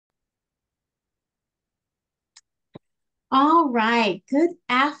All right. Good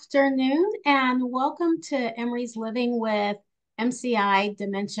afternoon and welcome to Emory's Living with MCI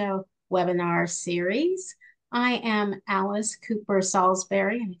Dementia webinar series. I am Alice Cooper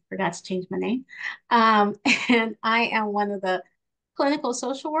Salisbury. I forgot to change my name. Um, and I am one of the clinical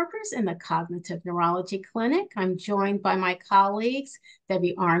social workers in the Cognitive Neurology Clinic. I'm joined by my colleagues,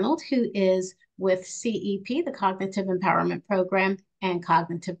 Debbie Arnold, who is with CEP, the Cognitive Empowerment Program, and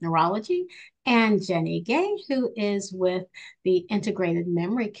Cognitive Neurology, and Jenny Gay, who is with the Integrated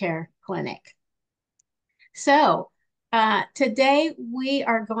Memory Care Clinic. So today we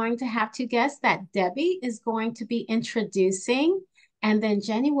are going to have two guests that Debbie is going to be introducing, and then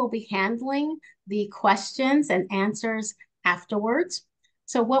Jenny will be handling the questions and answers afterwards.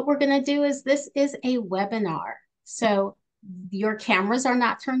 So what we're going to do is this is a webinar. So your cameras are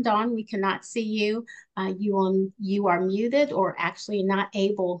not turned on. We cannot see you. You are muted or actually not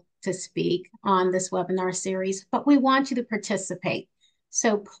able to speak on this webinar series, but we want you to participate.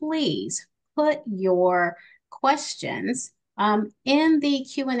 So please put your questions in the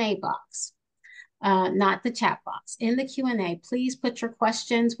Q&A box, not the chat box. In the Q&A, please put your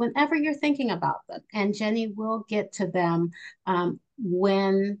questions whenever you're thinking about them, and Jenny will get to them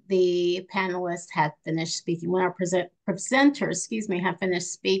when the panelists have finished speaking, when our presenters, excuse me, have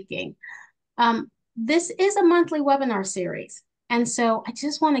finished speaking. This is a monthly webinar series, and so I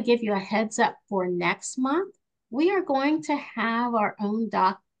just want to give you a heads up for next month. We are going to have our own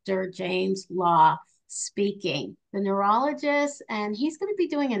Dr. James Law speaking, the neurologist, and he's going to be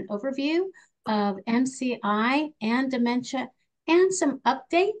doing an overview of MCI and dementia and some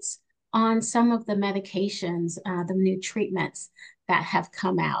updates on some of the medications, the new treatments that have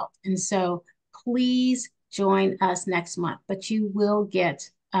come out. And so please join us next month, but you will get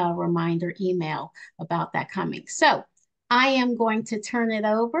a reminder email about that coming. So I am going to turn it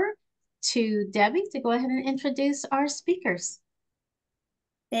over to Debbie to go ahead and introduce our speakers.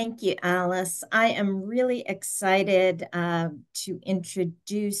 Thank you, Alice. I am really excited to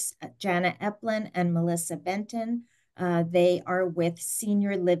introduce Jana Eplan and Melissa Benton. They are with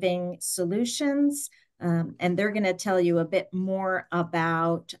Senior Living Solutions, and they're going to tell you a bit more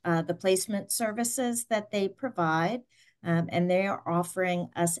about the placement services that they provide. And they are offering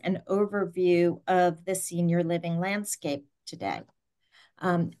us an overview of the senior living landscape today.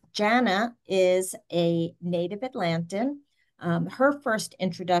 Jana is a native Atlantan. Her first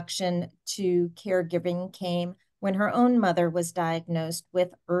introduction to caregiving came when her own mother was diagnosed with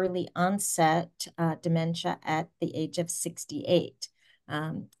early onset dementia at the age of 68.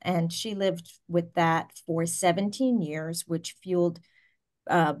 And she lived with that for 17 years, which fueled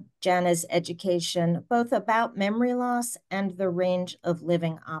Jana's education, both about memory loss and the range of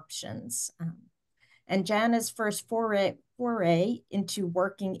living options. And Jana's first foray into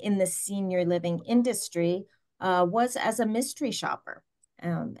working in the senior living industry was as a mystery shopper.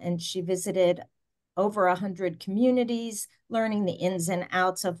 And she visited over 100 communities, learning the ins and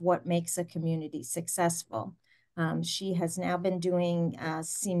outs of what makes a community successful. She has now been doing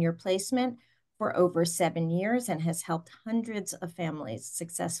senior placement for over 7 years and has helped hundreds of families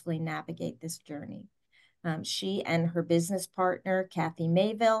successfully navigate this journey. She and her business partner, Kathy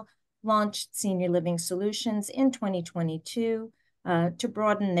Mayville, launched Senior Living Solutions in 2022 to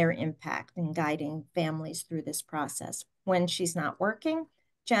broaden their impact in guiding families through this process. When she's not working,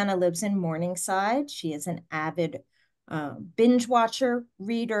 Jana lives in Morningside. She is an avid binge watcher,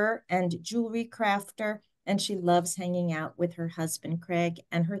 reader, and jewelry crafter, and she loves hanging out with her husband, Craig,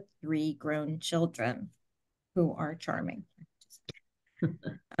 and her 3 grown children, who are charming.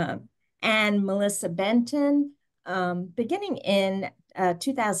 And Melissa Benton, beginning in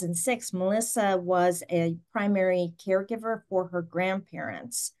 2006, Melissa was a primary caregiver for her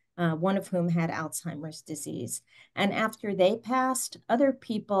grandparents, one of whom had Alzheimer's disease. And after they passed, other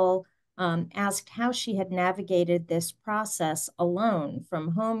people asked how she had navigated this process alone,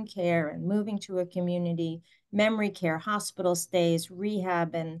 from home care and moving to a community, memory care, hospital stays,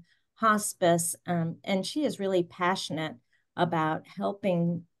 rehab, and hospice. And she is really passionate about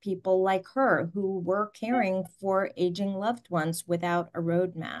helping people like her who were caring for aging loved ones without a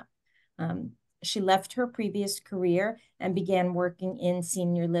roadmap. She left her previous career and began working in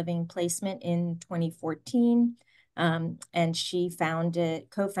senior living placement in 2014. And she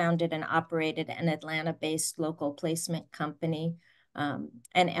co-founded and operated an Atlanta-based local placement company. And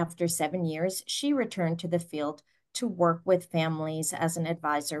after 7 years, she returned to the field to work with families as an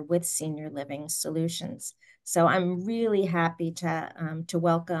advisor with Senior Living Solutions. So I'm really happy to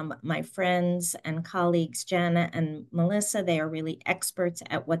welcome my friends and colleagues, Jana and Melissa. They are really experts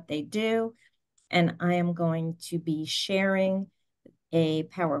at what they do. And I am going to be sharing a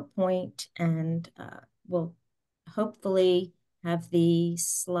PowerPoint, and we'll hopefully have the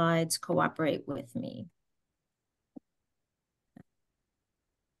slides cooperate with me.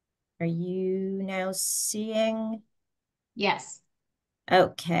 Are you now seeing? Yes.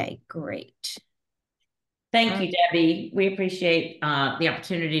 Okay, great. Thank you, Debbie. We appreciate the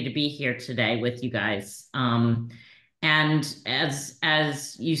opportunity to be here today with you guys. And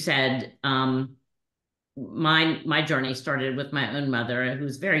as you said, my journey started with my own mother, who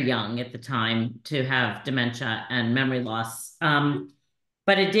was very young at the time to have dementia and memory loss.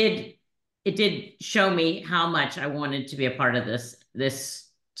 But it did show me how much I wanted to be a part of this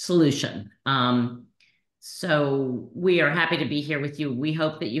solution. So we are happy to be here with you. We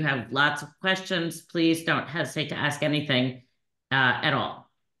hope that you have lots of questions. Please don't hesitate to ask anything at all.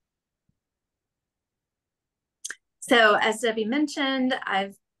 So as Debbie mentioned,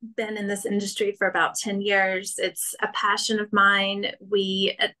 I've been in this industry for about 10 years. It's a passion of mine.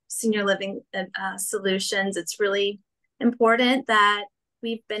 We at Senior Living Solutions, it's really important that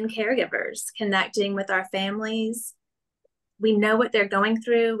we've been caregivers, connecting with our families. We know what they're going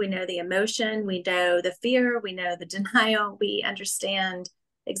through. We know the emotion. We know the fear. We know the denial. We understand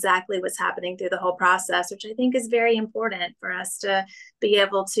exactly what's happening through the whole process, which I think is very important for us to be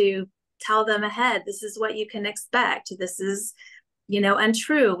able to tell them ahead. This is what you can expect. This is,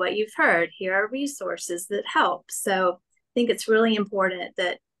 untrue what you've heard. Here are resources that help. So I think it's really important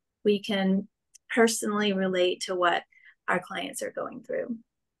that we can personally relate to what our clients are going through.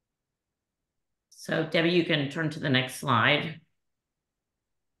 So Debbie, you can turn to the next slide.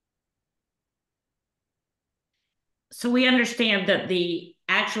 So we understand that the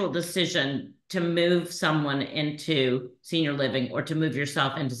actual decision to move someone into senior living or to move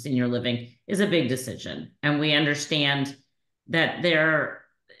yourself into senior living is a big decision. And we understand that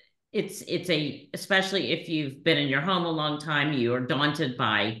especially if you've been in your home a long time, you are daunted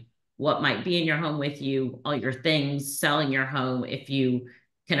by what might be in your home with you, all your things, selling your home. If you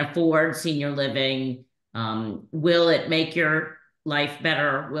can afford senior living, will it make your life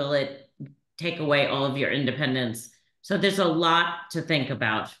better? Will it take away all of your independence? So there's a lot to think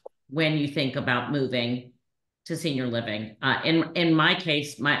about when you think about moving to senior living. In my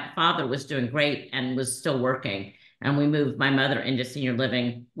case, my father was doing great and was still working, and we moved my mother into senior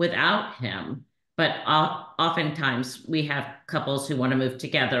living without him. But oftentimes we have couples who want to move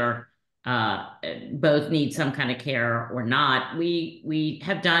together, both need some kind of care or not.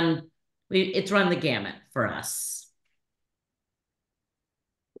 It's run the gamut for us.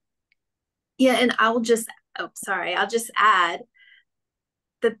 Yeah, and I'll just add,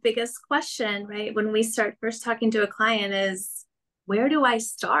 the biggest question, right, when we start first talking to a client is, where do I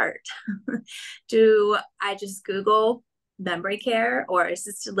start? Do I just Google memory care or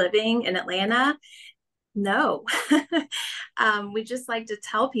assisted living in Atlanta? No. We just like to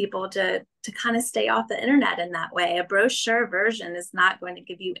tell people to kind of stay off the internet in that way. A brochure version is not going to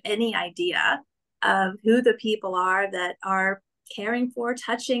give you any idea of who the people are that are caring for,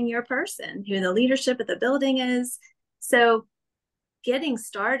 touching your person, who the leadership of the building is. So getting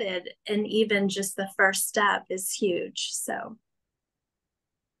started and even just the first step is huge. So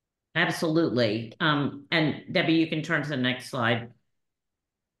absolutely. And Debbie, you can turn to the next slide.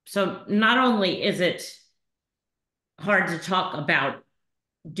 So not only is it hard to talk about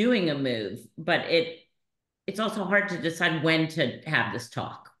doing a move, but it's also hard to decide when to have this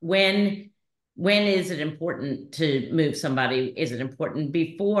talk. When is it important to move somebody? Is it important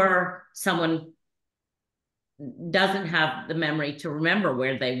before someone doesn't have the memory to remember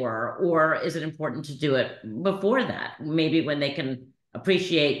where they were, or is it important to do it before that? Maybe when they can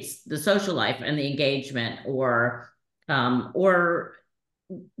appreciate the social life and the engagement, or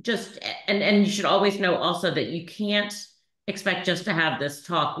just and you should always know also that you can't expect just to have this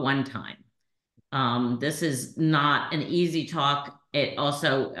talk one time. This is not an easy talk. It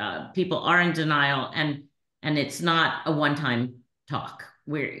also people are in denial, and it's not a one-time talk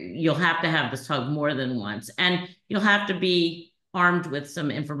where you'll have to have this talk more than once, and you'll have to be armed with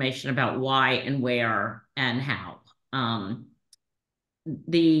some information about why and where and how.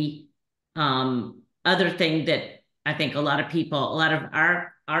 The other thing that I think a lot of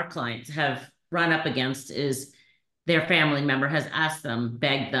our clients have run up against is their family member has asked them,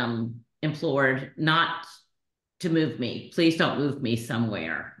 begged them, implored not to move me. Please don't move me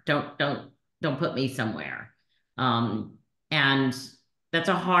somewhere. Don't put me somewhere. And that's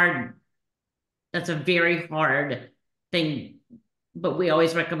a very hard thing, but we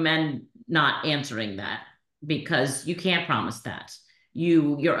always recommend not answering that because you can't promise that.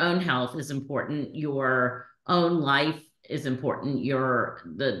 Your own health is important. Your own life is important.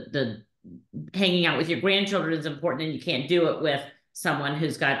 The hanging out with your grandchildren is important, and you can't do it with someone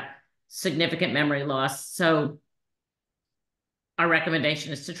who's got significant memory loss. So our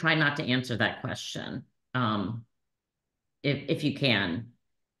recommendation is to try not to answer that question, if you can.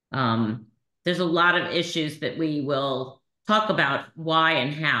 There's a lot of issues that we will talk about why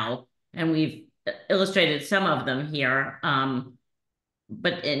and how, and we've illustrated some of them here.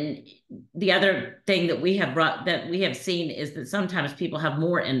 But in the other thing that we have seen is that sometimes people have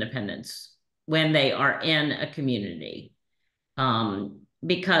more independence when they are in a community.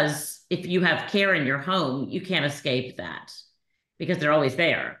 Because if you have care in your home, you can't escape that because they're always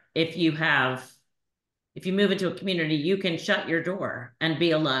there. If you move into a community, you can shut your door and be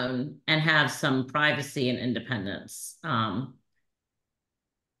alone and have some privacy and independence,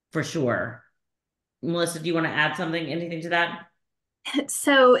 for sure. Melissa, do you want to add anything to that?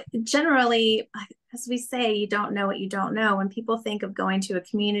 So generally, as we say, you don't know what you don't know. When people think of going to a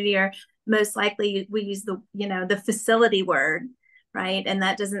community, or most likely we use the facility word, right? And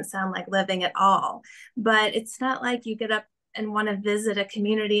that doesn't sound like living at all. But it's not like you get up and want to visit a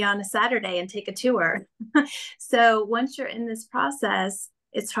community on a Saturday and take a tour. So once you're in this process,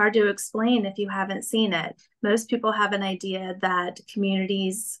 it's hard to explain if you haven't seen it. Most people have an idea that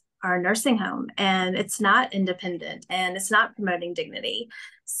communities are a nursing home, and it's not independent, and it's not promoting dignity.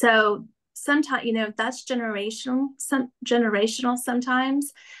 So sometimes, that's generational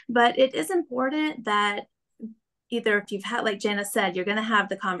sometimes, but it is important that either if you've had, like Jana said, you're going to have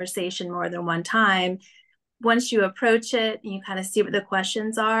the conversation more than one time. Once you approach it and you kind of see what the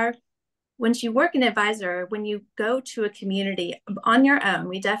questions are, once you work an advisor, when you go to a community on your own,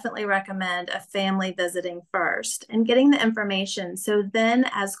 we definitely recommend a family visiting first and getting the information. So then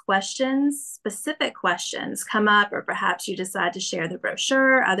as specific questions come up, or perhaps you decide to share the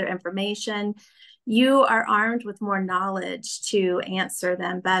brochure, other information, you are armed with more knowledge to answer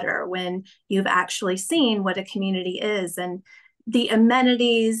them better when you've actually seen what a community is, and the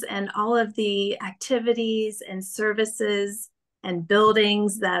amenities and all of the activities and services and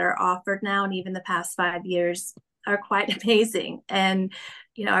buildings that are offered now, and even the past 5 years, are quite amazing. And,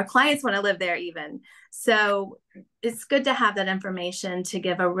 our clients want to live there even. So it's good to have that information to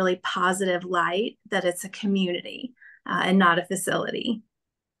give a really positive light that it's a community and not a facility.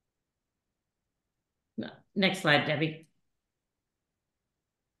 Next slide, Debbie.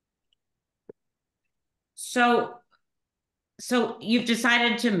 So you've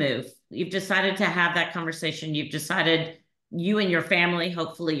decided to move. You've decided to have that conversation. You've decided, you and your family,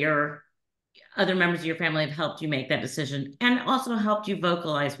 hopefully your other members of your family have helped you make that decision and also helped you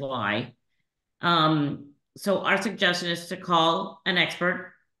vocalize why. So our suggestion is to call an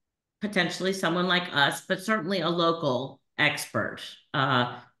expert, potentially someone like us, but certainly a local expert.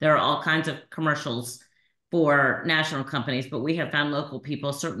 There are all kinds of commercials for national companies, but we have found local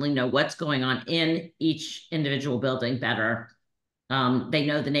people certainly know what's going on in each individual building better. They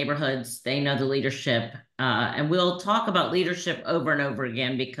know the neighborhoods, they know the leadership, and we'll talk about leadership over and over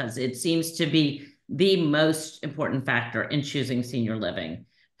again because it seems to be the most important factor in choosing senior living.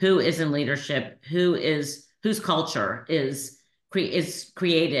 Who is in leadership? Whose culture is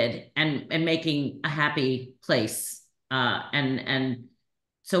created and making a happy place, and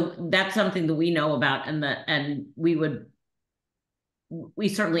so that's something that we know about, and we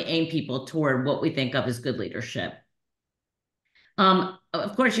certainly aim people toward what we think of as good leadership.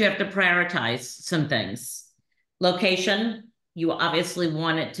 Of course, you have to prioritize some things. Location, you obviously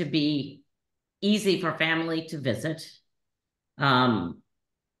want it to be easy for family to visit.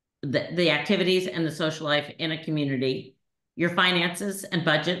 The activities and the social life in a community. Your finances and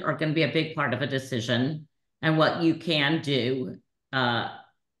budget are going to be a big part of a decision, and what you can do.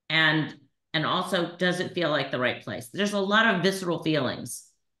 And also, does it feel like the right place? There's a lot of visceral feelings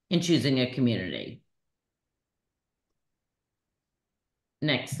in choosing a community.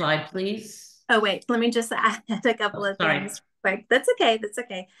 Next slide, please. Oh, wait, let me just add a couple of things quick. That's okay.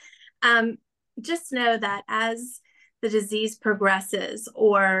 Just know that as the disease progresses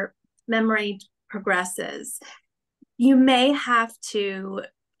or memory progresses, you may have to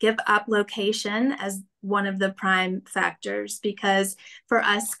give up location as one of the prime factors, because for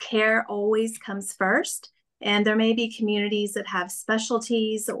us, care always comes first. And there may be communities that have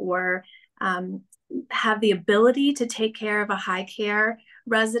specialties or have the ability to take care of a high care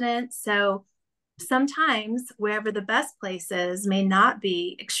resident. So sometimes wherever the best place is may not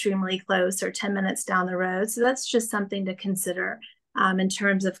be extremely close or 10 minutes down the road. So that's just something to consider in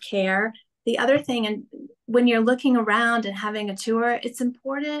terms of care. The other thing, and when you're looking around and having a tour, it's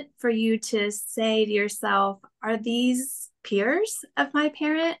important for you to say to yourself, are these peers of my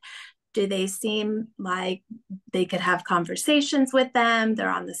parent? Do they seem like they could have conversations with them?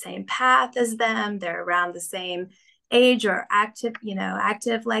 They're on the same path as them. They're around the same age or active,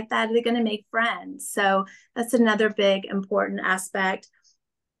 active like that, they're going to make friends. So that's another big important aspect.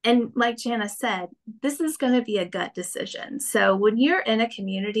 And like Jana said, this is going to be a gut decision. So when you're in a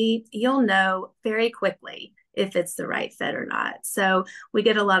community, you'll know very quickly if it's the right fit or not. So we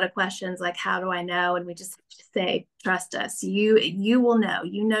get a lot of questions like, how do I know? And we just say, trust us. You will know.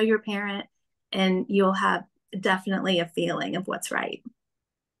 You know your parent, and you'll have definitely a feeling of what's right.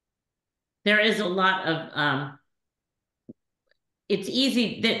 There is a lot of it's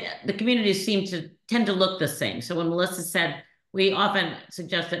easy that the communities tend to look the same. So when Melissa said, we often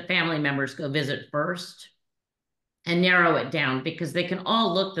suggest that family members go visit first and narrow it down, because they can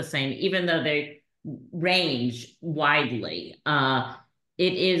all look the same, even though they range widely.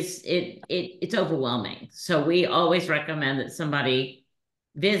 It's overwhelming. So we always recommend that somebody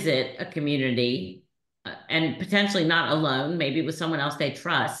visit a community, and potentially not alone, maybe with someone else they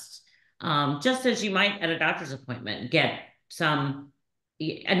trust, just as you might at a doctor's appointment get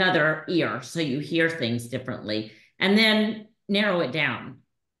another ear, so you hear things differently, and then narrow it down,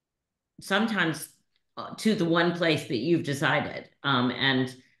 sometimes to the one place that you've decided.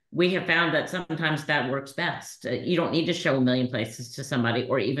 And we have found that sometimes that works best. You don't need to show a million places to somebody,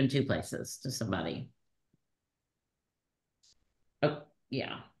 or even 2 places to somebody. Oh,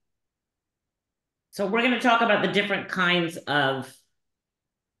 yeah. So we're going to talk about the different kinds of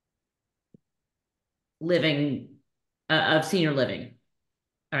senior living.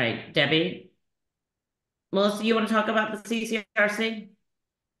 All right, Debbie. Melissa, you want to talk about the CCRC?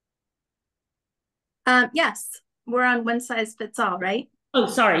 Yes, we're on one size fits all, right? Oh,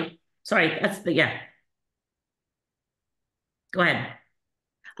 sorry. Yeah. Go ahead.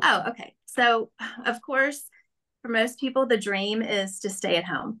 Oh, okay. So, of course, for most people, the dream is to stay at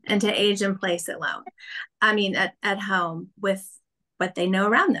home and to age in place alone. I mean, at home with what they know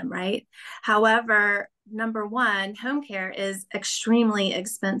around them, right? However, number one, home care is extremely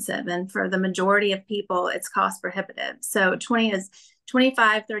expensive. And for the majority of people, it's cost prohibitive. So 20 is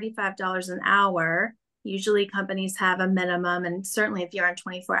 $25, $35 an hour. Usually companies have a minimum, and certainly if you're in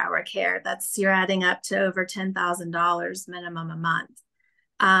 24-hour care, you're adding up to over $10,000 minimum a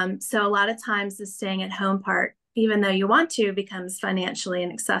month. So a lot of times the staying at home part, even though you want to, becomes financially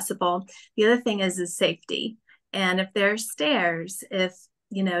inaccessible. The other thing is safety. And if there's stairs, if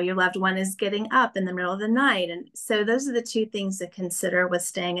your loved one is getting up in the middle of the night. And so those are the 2 things to consider with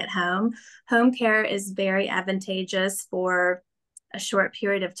staying at home. Home care is very advantageous for a short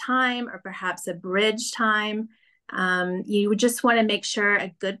period of time, or perhaps a bridge time. You just want to make sure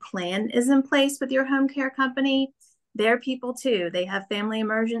a good plan is in place with your home care company. They're people too. They have family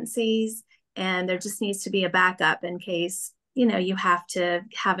emergencies, and there just needs to be a backup in case, you have to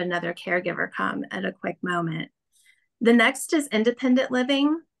have another caregiver come at a quick moment. The next is independent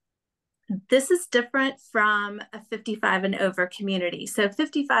living. This is different from a 55 and over community. So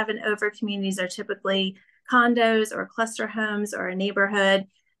 55 and over communities are typically condos or cluster homes or a neighborhood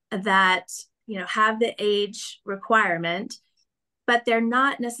that, have the age requirement, but they're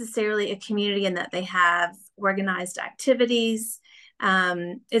not necessarily a community in that they have organized activities.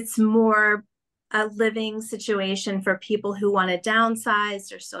 It's more a living situation for people who want to downsize.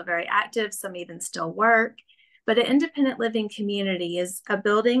 They're still very active. Some even still work. But an independent living community is a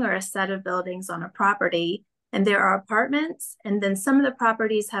building or a set of buildings on a property, and there are apartments, and then some of the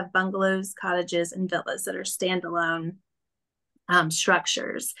properties have bungalows, cottages, and villas that are standalone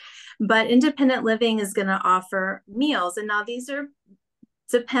structures. But independent living is going to offer meals, and now these are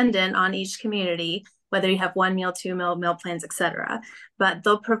dependent on each community, whether you have 1 meal, 2 meal plans, etc. But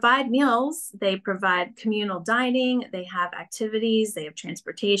they'll provide meals, they provide communal dining, they have activities, they have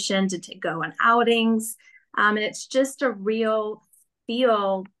transportation to go on outings. And it's just a real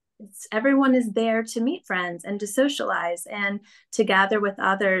feel. Everyone is there to meet friends and to socialize and to gather with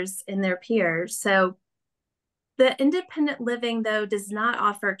others in their peers. So the independent living, though, does not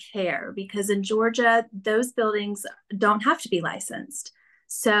offer care, because in Georgia, those buildings don't have to be licensed.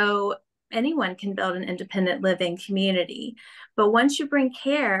 So anyone can build an independent living community. But once you bring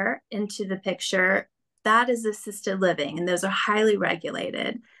care into the picture, that is assisted living, and those are highly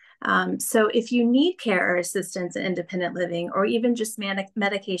regulated. So if you need care or assistance in independent living, or even just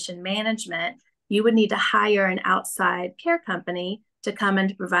medication management, you would need to hire an outside care company to come in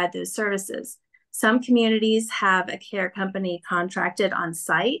to provide those services. Some communities have a care company contracted on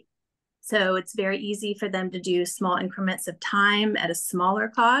site, so it's very easy for them to do small increments of time at a smaller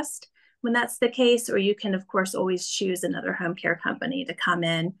cost when that's the case. Or you can, of course, always choose another home care company to come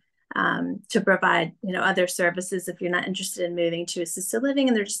in to provide, other services if you're not interested in moving to assisted living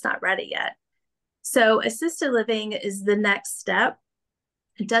and they're just not ready yet. So assisted living is the next step.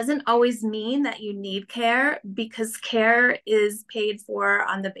 It doesn't always mean that you need care, because care is paid for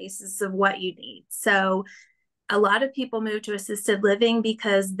on the basis of what you need. So a lot of people move to assisted living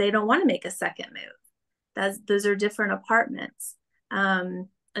because they don't want to make a second move. Those are different apartments.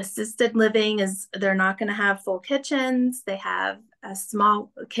 Assisted living is, they're not going to have full kitchens. They have a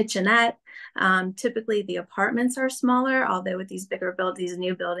small kitchenette. Typically the apartments are smaller, although with these bigger these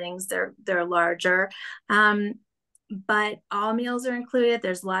new buildings, they're larger. But all meals are included.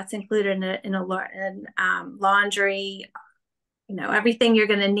 There's lots included in laundry, everything you're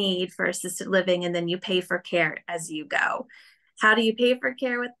going to need for assisted living, and then you pay for care as you go. How do you pay for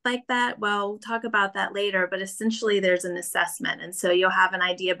care like that? Well, we'll talk about that later, but essentially there's an assessment. And so you'll have an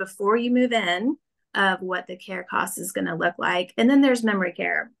idea before you move in of what the care cost is going to look like. And then there's memory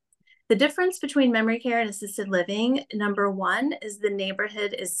care. The difference between memory care and assisted living, number one, is the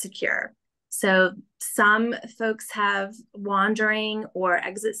neighborhood is secure. So some folks have wandering or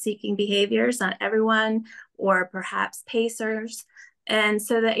exit seeking behaviors, not everyone, or perhaps pacers. And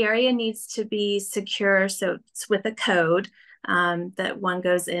so the area needs to be secure. So it's with a code that one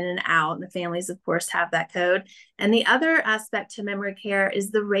goes in and out. And the families, of course, have that code. And the other aspect to memory care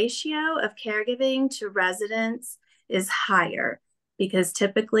is the ratio of caregiving to residents is higher, because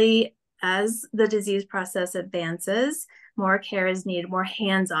typically as the disease process advances, more care is needed, more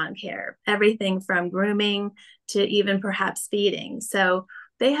hands-on care, everything from grooming to even perhaps feeding. So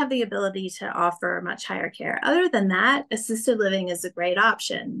they have the ability to offer much higher care. Other than that, assisted living is a great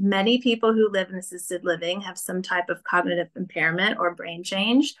option. Many people who live in assisted living have some type of cognitive impairment or brain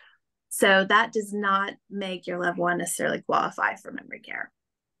change. So that does not make your loved one necessarily qualify for memory care.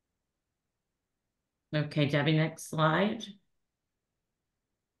 Okay, Debbie, next slide.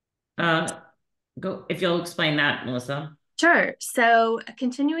 Go if you'll explain that, Melissa. Sure. So a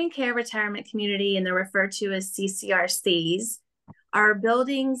continuing care retirement community, and they're referred to as CCRCs, are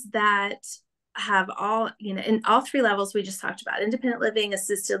buildings that have all, in all three levels we just talked about: independent living,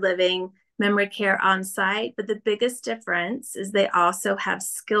 assisted living, memory care on site. But the biggest difference is they also have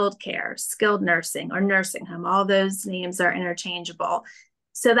skilled care, skilled nursing, or nursing home. All those names are interchangeable.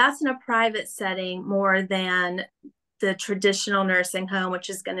 So that's in a private setting more than the traditional nursing home, which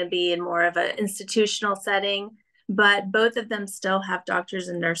is going to be in more of an institutional setting. But both of them still have doctors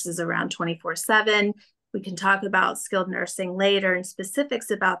and nurses around 24/7. We can talk about skilled nursing later and specifics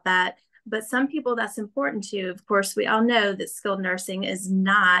about that. But some people that's important to. Of course, we all know that skilled nursing is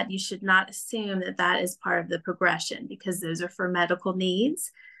not, you should not assume that that is part of the progression, because those are for medical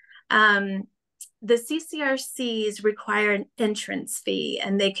needs. The CCRCs require an entrance fee,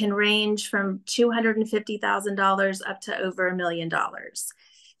 and they can range from $250,000 up to over $1 million.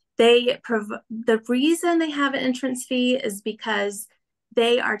 The reason they have an entrance fee is because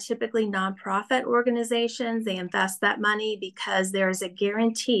they are typically nonprofit organizations. They invest that money because there is a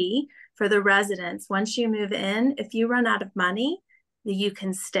guarantee for the residents. Once you move in, if you run out of money, you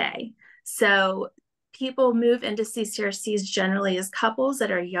can stay. So people move into CCRCs generally as couples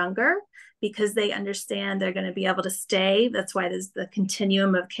that are younger, because they understand they're going to be able to stay. That's why there's the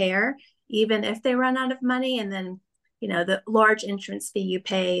continuum of care, even if they run out of money. And then, the large entrance fee you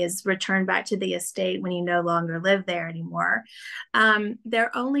pay is returned back to the estate when you no longer live there anymore. There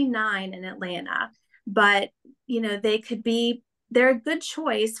are only 9 in Atlanta, but, they're a good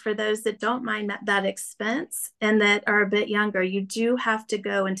choice for those that don't mind that expense and that are a bit younger. You do have to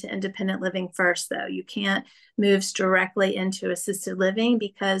go into independent living first, though. You can't move directly into assisted living,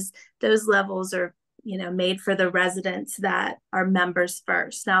 because those levels are, made for the residents that are members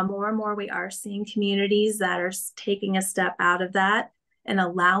first. Now, more and more, we are seeing communities that are taking a step out of that and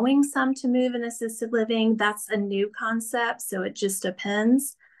allowing some to move in assisted living. That's a new concept, so it just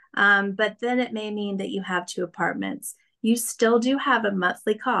depends. But then it may mean that you have 2 apartments. You still do have a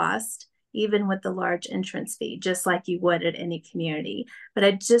monthly cost, even with the large entrance fee, just like you would at any community. But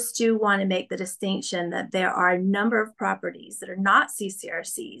I just do want to make the distinction that there are a number of properties that are not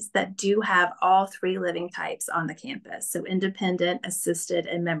CCRCs that do have all 3 living types on the campus. So independent, assisted,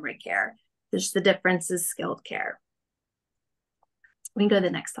 and memory care. Just the difference is skilled care. We can go to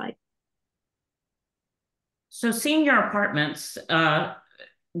the next slide. So senior apartments,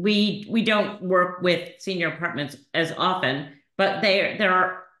 we don't work with senior apartments as often, but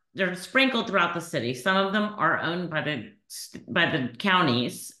they're sprinkled throughout the city. Some of them are owned by the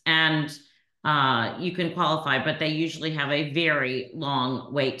counties, and you can qualify, but they usually have a very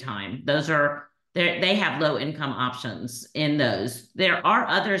long wait time. They have low income options in those. There are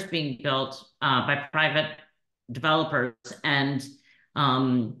others being built by private developers, and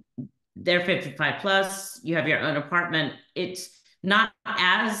they're 55 plus. You have your own apartment. It's not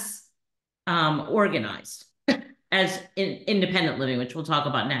as organized. independent living, which we'll talk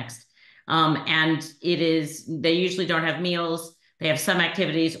about next. And they usually don't have meals. They have some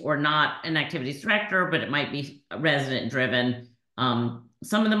activities or not an activities director, but it might be resident driven.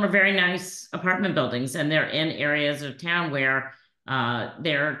 Some of them are very nice apartment buildings, and they're in areas of town where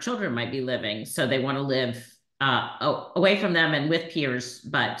their children might be living. So they want to live away from them and with peers,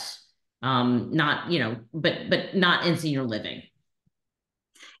 but not, but not in senior living.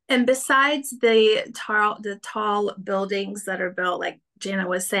 And besides the tall buildings that are built, like Jana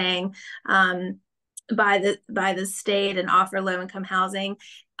was saying, by the state and offer low income housing,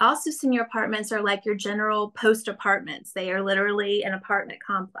 also senior apartments are like your general post apartments. They are literally an apartment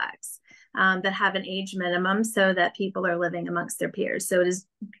complex that have an age minimum so that people are living amongst their peers. So it is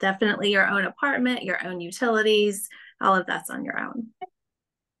definitely your own apartment, your own utilities, all of that's on your own.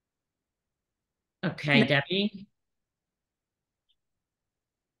 Okay, Debbie.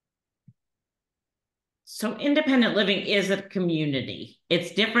 So independent living is a community.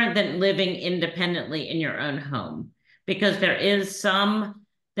 It's different than living independently in your own home, because there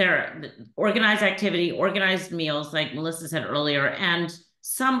organized activity, organized meals, like Melissa said earlier, and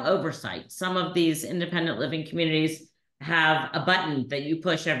some oversight. Some of these independent living communities have a button that you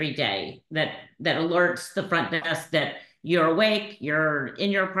push every day that alerts the front desk that you're awake, you're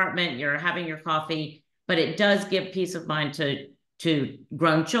in your apartment, you're having your coffee, but it does give peace of mind to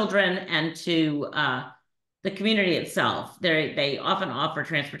grown children and to the community itself. They often offer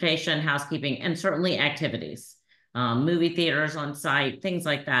transportation, housekeeping, and certainly activities, movie theaters on site, things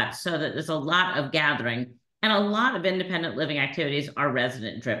like that, so that there's a lot of gathering. And a lot of independent living activities are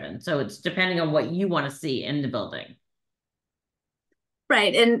resident driven. So it's depending on what you want to see in the building.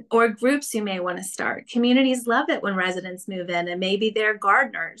 Right. Or groups you may want to start. Communities love it when residents move in, and maybe they're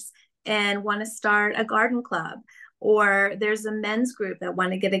gardeners and want to start a garden club. Or there's a men's group that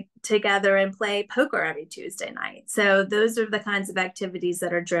want to get together and play poker every Tuesday night. So those are the kinds of activities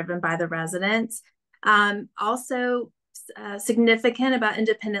that are driven by the residents. Also, significant about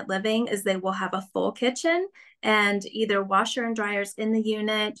independent living is they will have a full kitchen and either washer and dryers in the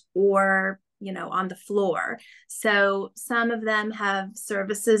unit or on the floor. So some of them have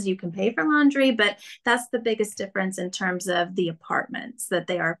services you can pay for laundry, but that's the biggest difference in terms of the apartments, that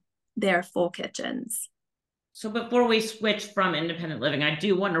they are full kitchens. So before we switch from independent living, I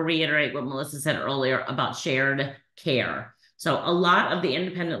do want to reiterate what Melissa said earlier about shared care. So a lot of the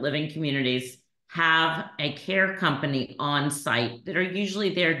independent living communities have a care company on site that are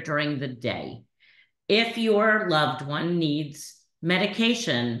usually there during the day. If your loved one needs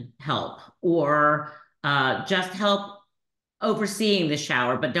medication help or just help overseeing the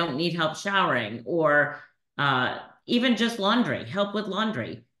shower, but don't need help showering, or even just laundry, help with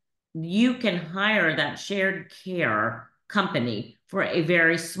laundry, you can hire that shared care company for a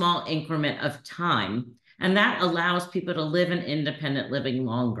very small increment of time. And that allows people to live in independent living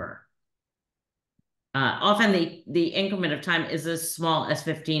longer. Often the increment of time is as small as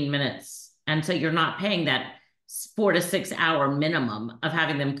 15 minutes. And so you're not paying that 4 to 6 hour minimum of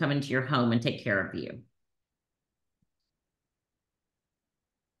having them come into your home and take care of you.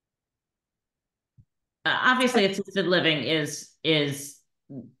 Obviously, assisted living is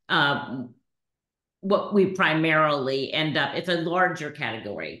what we primarily end up. It's a larger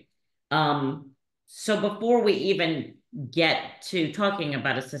category. So before we even get to talking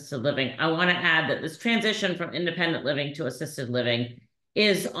about assisted living, I want to add that this transition from independent living to assisted living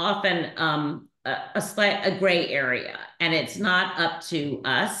is often a gray area, and it's not up to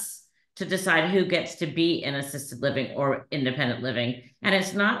us to decide who gets to be in assisted living or independent living. And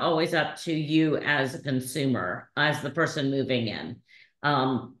it's not always up to you as a consumer, as the person moving in.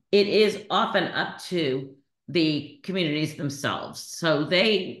 It is often up to the communities themselves. So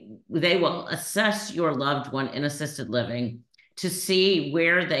they will assess your loved one in assisted living to see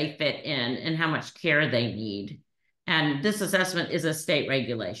where they fit in and how much care they need. And this assessment is a state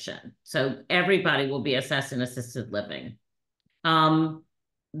regulation. So everybody will be assessed in assisted living.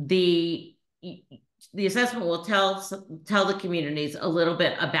 The assessment will tell the communities a little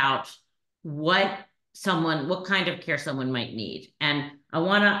bit about what kind of care someone might need. And I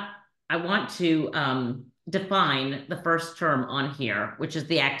want to define the first term on here, which is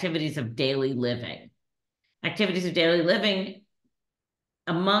the activities of daily living. Activities of daily living,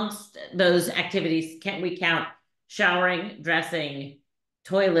 amongst those activities, we count showering, dressing,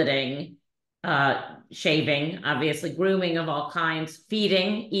 toileting, shaving, obviously, grooming of all kinds,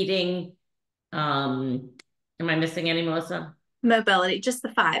 feeding, eating. Am I missing any, Melissa? Mobility, just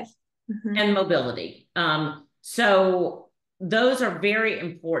the 5. Mm-hmm. And mobility. So those are very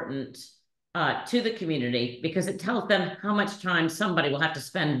important to the community because it tells them how much time somebody will have to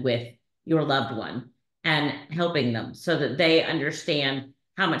spend with your loved one. and helping them so that they understand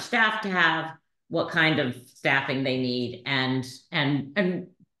how much staff to have, what kind of staffing they need, and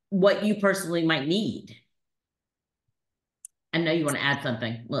what you personally might need. I know you want to add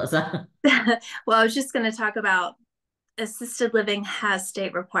something, Melissa. Well, I was just going to talk about assisted living has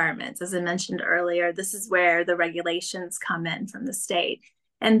state requirements. As I mentioned earlier, this is where the regulations come in from the state.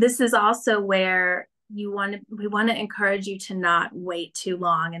 And this is also where we want to encourage you to not wait too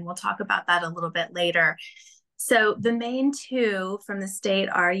long. And we'll talk about that a little bit later. So the main two from the state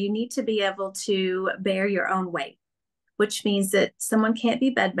are you need to be able to bear your own weight, which means that someone can't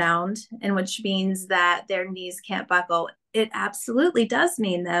be bedbound, and which means that their knees can't buckle. It absolutely does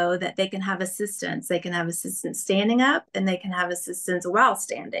mean, though, that they can have assistance. They can have assistance standing up, and they can have assistance while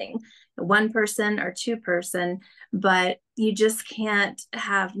standing, one person or two person, but you just can't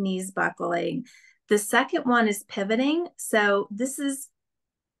have knees buckling. The second one is pivoting. So this is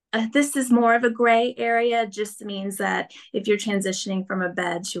more of a gray area. Just means that if you're transitioning from a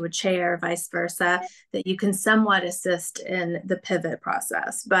bed to a chair, vice versa, that you can somewhat assist in the pivot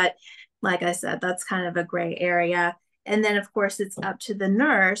process. But like I said, that's kind of a gray area. And then, of course, it's up to the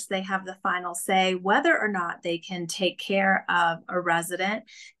nurse. They have the final say whether or not they can take care of a resident.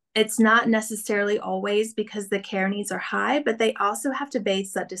 It's not necessarily always because the care needs are high, but they also have to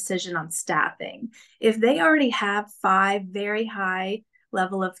base that decision on staffing. If they already have 5 very high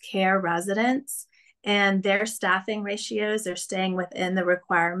level of care residents and their staffing ratios are staying within the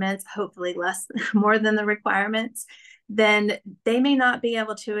requirements, hopefully more than the requirements, then they may not be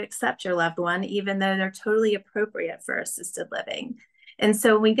able to accept your loved one, even though they're totally appropriate for assisted living. And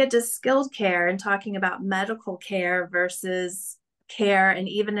so when we get to skilled care and talking about medical care versus care and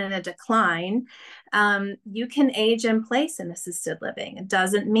even in a decline, you can age in place in assisted living. It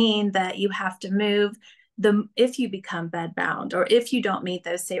doesn't mean that you have to move if you become bedbound or if you don't meet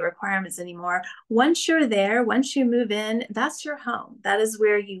those state requirements anymore. Once you're there, once you move in, that's your home. That is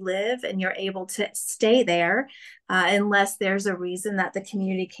where you live, and you're able to stay there unless there's a reason that the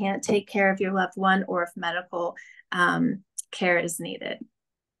community can't take care of your loved one or if medical care is needed.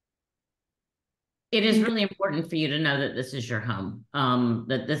 It is really important for you to know that this is your home,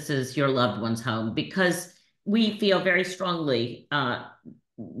 that this is your loved one's home, because we feel very strongly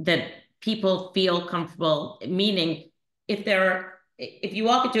that people feel comfortable, meaning if you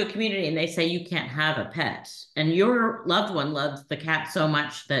walk into a community and they say you can't have a pet and your loved one loves the cat so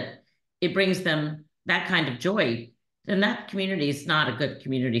much that it brings them that kind of joy, then that community is not a good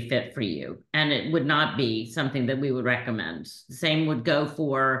community fit for you. And it would not be something that we would recommend. The same would go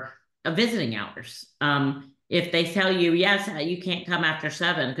for visiting hours. If they tell you, yes, you can't come after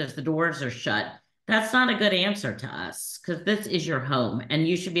 7 because the doors are shut, that's not a good answer to us, because this is your home and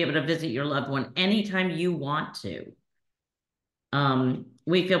you should be able to visit your loved one anytime you want to.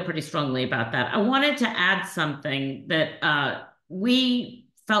 We feel pretty strongly about that. I wanted to add something that we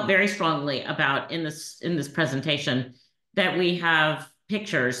felt very strongly about in this presentation, that we have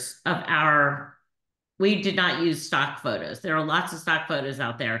pictures of we did not use stock photos. There are lots of stock photos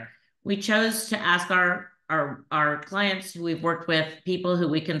out there. We chose to ask our clients who we've worked with, people who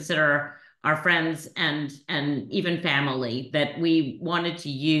we consider our friends and even family, that we wanted to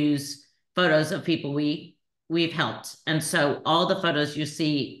use photos of people we've helped. And so all the photos you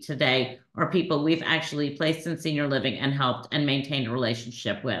see today are people we've actually placed in senior living and helped and maintained a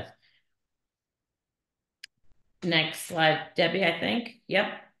relationship with. Next slide, Debbie, I think. Yep.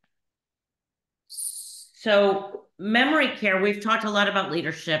 So memory care, we've talked a lot about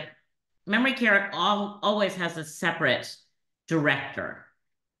leadership. Memory care always has a separate director.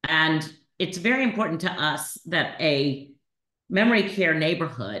 And it's very important to us that a memory care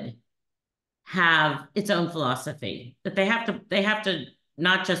neighborhood have its own philosophy, that they have to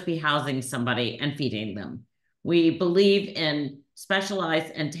not just be housing somebody and feeding them. We believe in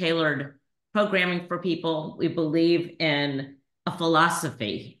specialized and tailored programming for people. We believe in a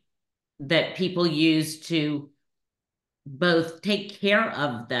philosophy that people use to both take care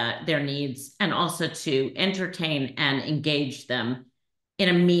of their needs and also to entertain and engage them in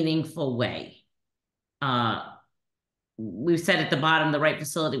a meaningful way. We've said at the bottom, the right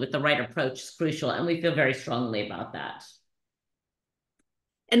facility with the right approach is crucial, and we feel very strongly about that.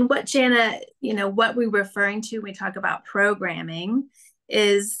 And what Jana, what we're referring to when we talk about programming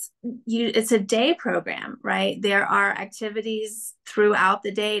is it's a day program, right? There are activities throughout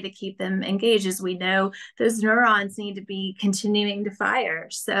the day to keep them engaged. As we know, those neurons need to be continuing to fire.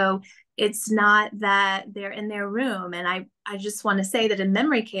 So it's not that they're in their room. And I just want to say that in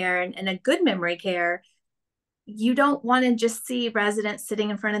memory care and a good memory care, you don't want to just see residents sitting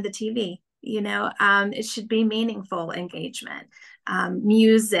in front of the TV. It should be meaningful engagement,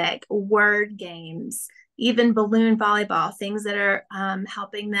 music, word games, even balloon volleyball, things that are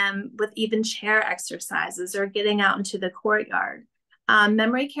helping them with even chair exercises or getting out into the courtyard.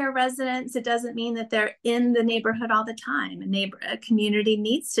 Memory care residents, it doesn't mean that they're in the neighborhood all the time. A community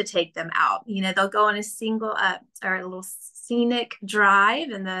needs to take them out. They'll go on a little scenic drive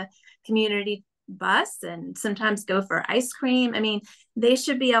in the community bus and sometimes go for ice cream. I mean, they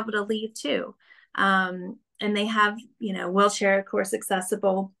should be able to leave too. And they have, wheelchair, of course,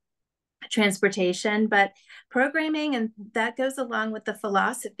 accessible transportation, but programming, and that goes along with the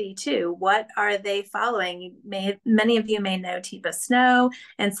philosophy too. What are they following? Many of you may know Tipa Snow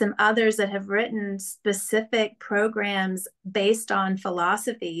and some others that have written specific programs based on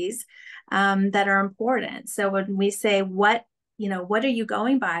philosophies that are important. So when we say, what are you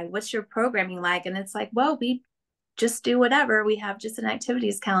going by? What's your programming like? And it's like, well, we just do whatever. We have just an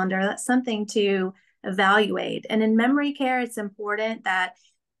activities calendar. That's something to evaluate. And in memory care, it's important that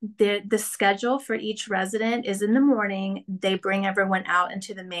the schedule for each resident is in the morning. They bring everyone out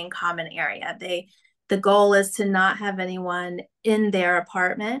into the main common area. The goal is to not have anyone in their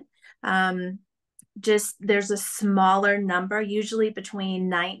apartment. There's a smaller number, usually between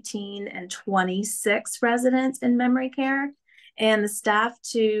 19 and 26 residents in memory care. And the staff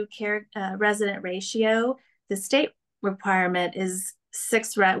to care resident ratio, the state requirement is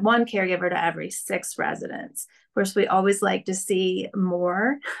one caregiver to every 6 residents. Of course, we always like to see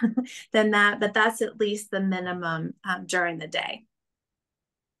more than that, but that's at least the minimum during the day.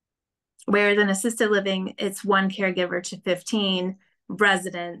 Whereas in assisted living, it's 1 caregiver to 15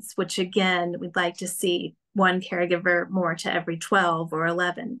 residents, which again, we'd like to see 1 caregiver more to every 12 or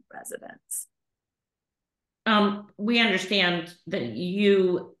 11 residents. We understand that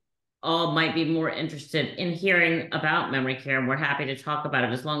you all might be more interested in hearing about memory care, and we're happy to talk about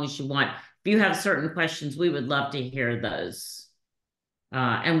it as long as you want. If you have certain questions, we would love to hear those.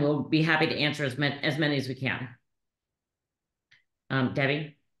 And we'll be happy to answer as many as we can.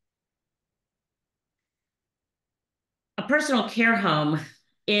 Debbie? A personal care home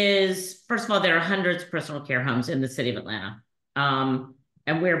is, first of all, there are hundreds of personal care homes in the city of Atlanta.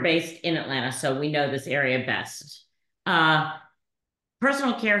 And we're based in Atlanta, so we know this area best.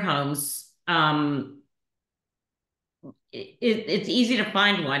 Personal care homes, it's easy to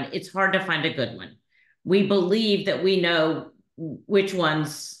find one. It's hard to find a good one. We believe that we know which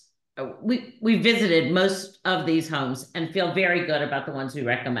ones. We visited most of these homes and feel very good about the ones we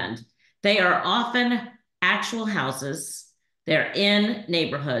recommend. They are often actual houses. They're in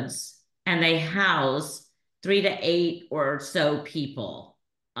neighborhoods, and they house 3 to 8 or so people.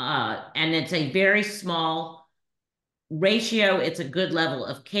 And it's a very small ratio. It's a good level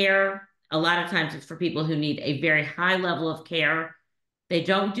of care. A lot of times it's for people who need a very high level of care. They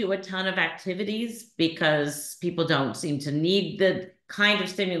don't do a ton of activities because people don't seem to need the kind of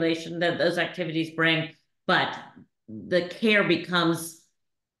stimulation that those activities bring, but the care becomes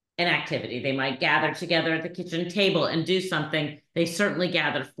an activity. They might gather together at the kitchen table and do something. They certainly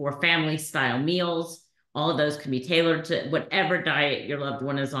gather for family style meals. All of those can be tailored to whatever diet your loved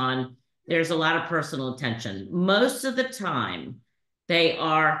one is on. There's a lot of personal attention. Most of the time, they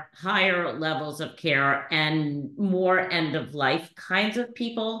are higher levels of care and more end of life kinds of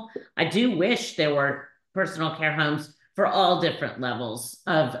people. I do wish there were personal care homes for all different levels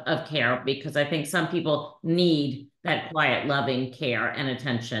of care, because I think some people need that quiet, loving care and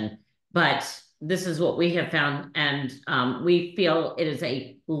attention. But this is what we have found, and we feel it is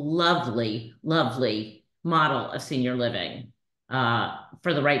a lovely, lovely model of senior living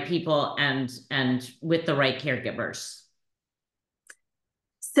for the right people and with the right caregivers.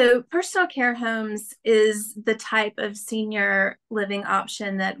 So personal care homes is the type of senior living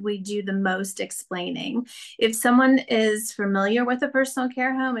option that we do the most explaining. If someone is familiar with a personal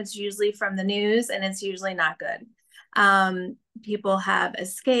care home, it's usually from the news and it's usually not good. People have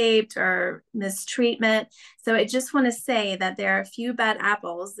escaped or mistreatment. So I just want to say that there are a few bad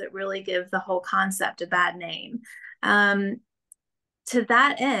apples that really give the whole concept a bad name. To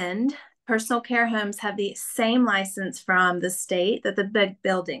that end, personal care homes have the same license from the state that the big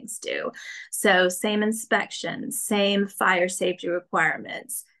buildings do. So same inspections, same fire safety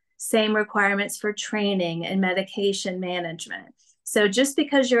requirements, same requirements for training and medication management. So just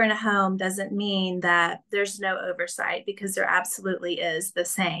because you're in a home doesn't mean that there's no oversight, because there absolutely is the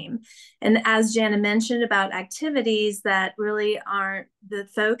same. And as Jana mentioned about activities that really aren't the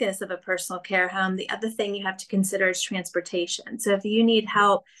focus of a personal care home, the other thing you have to consider is transportation. So if you need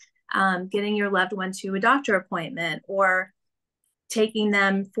help getting your loved one to a doctor appointment, or taking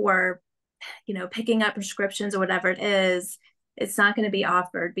them for, picking up prescriptions or whatever it is, it's not going to be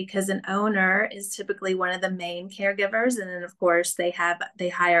offered because an owner is typically one of the main caregivers. And then of course they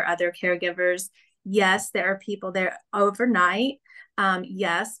hire other caregivers. Yes, there are people there overnight.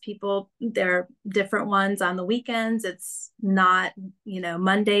 Yes, there are different ones on the weekends. It's not,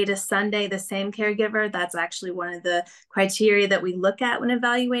 Monday to Sunday, the same caregiver. That's actually one of the criteria that we look at when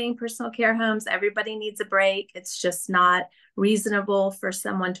evaluating personal care homes. Everybody needs a break. It's just not reasonable for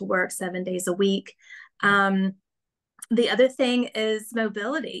someone to work 7 days a week. The other thing is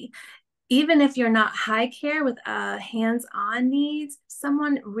mobility. Even if you're not high care with hands-on needs,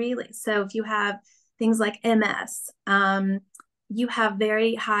 so if you have things like MS, you have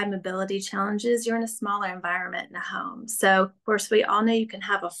very high mobility challenges, you're in a smaller environment in a home. So of course, we all know you can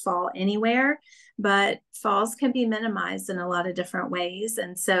have a fall anywhere, but falls can be minimized in a lot of different ways.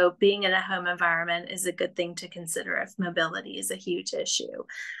 And so being in a home environment is a good thing to consider if mobility is a huge issue.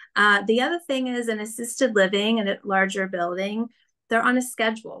 The other thing is in assisted living in a larger building, they're on a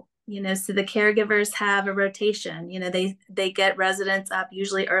schedule. So the caregivers have a rotation. They get residents up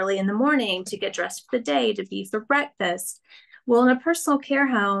usually early in the morning to get dressed for the day, to be for breakfast. Well, in a personal care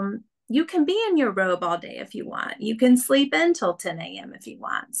home, you can be in your robe all day if you want. You can sleep in till 10 a.m. if you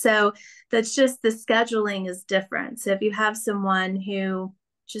want. So that's just the scheduling is different. So if you have someone who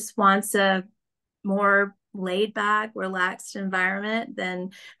just wants a more laid back, relaxed environment, then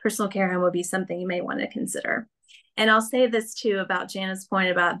personal care home would be something you may want to consider. And I'll say this too about Jana's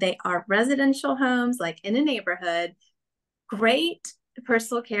point about they are residential homes, like in a neighborhood. Great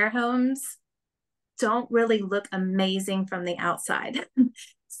personal care homes don't really look amazing from the outside.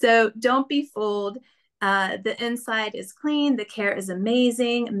 So don't be fooled. The inside is clean. The care is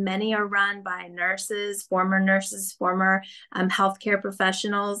amazing. Many are run by nurses, former healthcare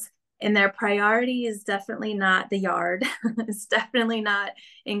professionals. And their priority is definitely not the yard. It's definitely not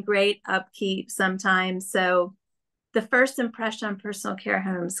in great upkeep sometimes. So the first impression on personal care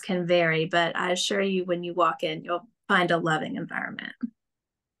homes can vary, but I assure you when you walk in, you'll find a loving environment.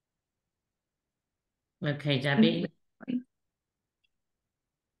 Okay, Debbie.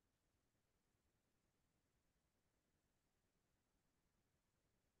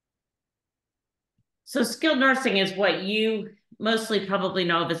 So skilled nursing is what you mostly probably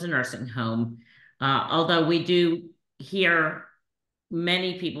know of as a nursing home. Although we do hear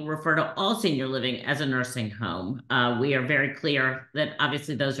many people refer to all senior living as a nursing home. We are very clear that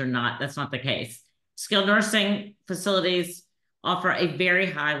obviously that's not the case. Skilled nursing facilities offer a very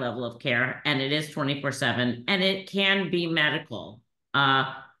high level of care, and it is 24/7, and it can be medical.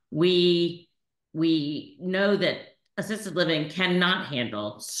 We know that assisted living cannot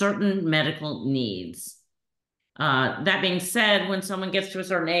handle certain medical needs. That being said, when someone gets to a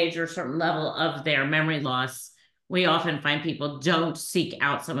certain age or a certain level of their memory loss, we often find people don't seek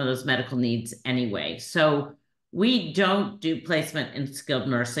out some of those medical needs anyway. So we don't do placement in skilled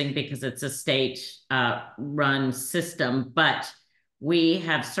nursing because it's a state run system, but we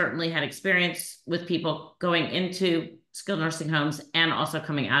have certainly had experience with people going into skilled nursing homes and also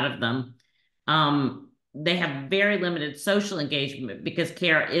coming out of them. They have very limited social engagement because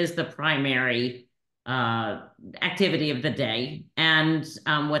care is the primary activity of the day and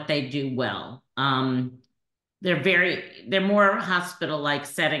what they do well. They're more hospital-like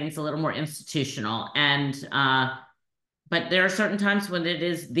settings, a little more institutional, and but there are certain times when it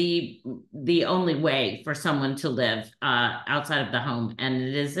is the only way for someone to live outside of the home, and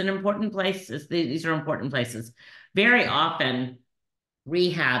it is an important place. These are important places. Very often,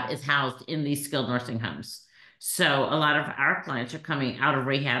 rehab is housed in these skilled nursing homes. So a lot of our clients are coming out of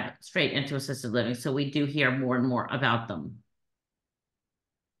rehab straight into assisted living. So we do hear more and more about them.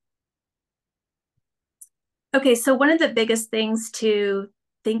 Okay, so one of the biggest things to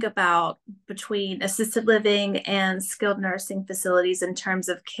think about between assisted living and skilled nursing facilities in terms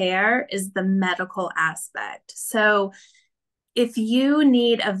of care is the medical aspect. So if you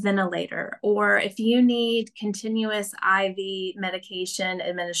need a ventilator or if you need continuous IV medication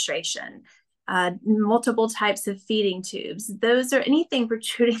administration, multiple types of feeding tubes, those are anything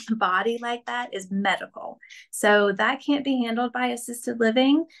protruding the body like that is medical. So that can't be handled by assisted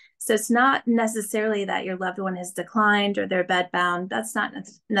living. So it's not necessarily that your loved one has declined or they're bedbound. That's not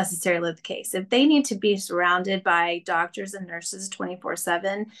necessarily the case. If they need to be surrounded by doctors and nurses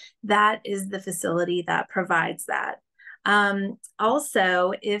 24/7, that is the facility that provides that.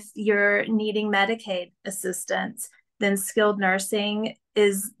 Also, if you're needing Medicaid assistance, then skilled nursing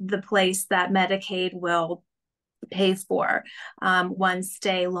is the place that Medicaid will pay for one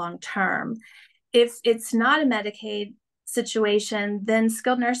stay long term. If it's not a Medicaid situation, then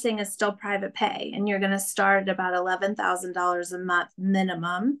skilled nursing is still private pay, and you're going to start at about $11,000 a month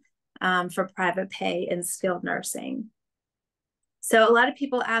minimum for private pay in skilled nursing. So a lot of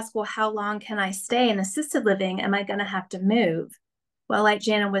people ask, well, how long can I stay in assisted living? Am I going to have to move? Well, like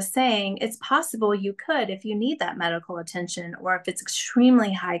Jana was saying, it's possible you could if you need that medical attention or if it's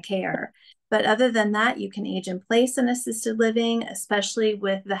extremely high care. But other than that, you can age in place in assisted living, especially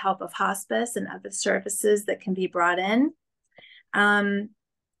with the help of hospice and other services that can be brought in. And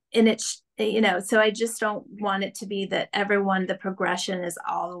it's, so I just don't want it to be that everyone, the progression is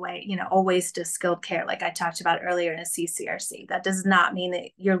all the way, always to skilled care, like I talked about earlier in a CCRC. That does not mean that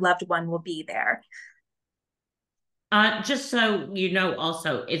your loved one will be there. Just so you know,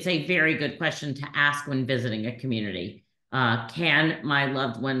 also, it's a very good question to ask when visiting a community. Can my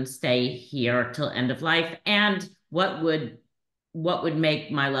loved one stay here till end of life? And what would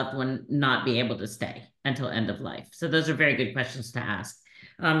make my loved one not be able to stay until end of life? So those are very good questions to ask.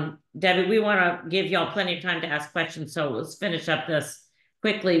 Debbie, we want to give y'all plenty of time to ask questions, so let's finish up this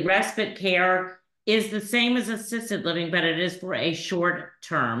quickly. Respite care is the same as assisted living, but it is for a short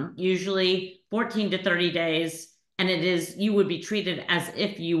term, usually 14 to 30 days, and you would be treated as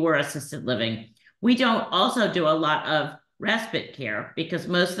if you were assisted living. We don't also do a lot of respite care because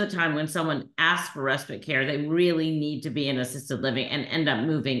most of the time when someone asks for respite care, they really need to be in assisted living and end up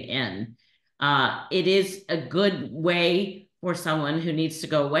moving in. It is a good way for someone who needs to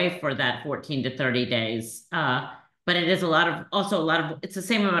go away for that 14 to 30 days. But it is it's the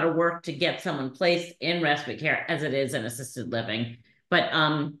same amount of work to get someone placed in respite care as it is in assisted living. But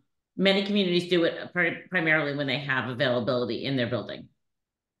many communities do it primarily when they have availability in their building.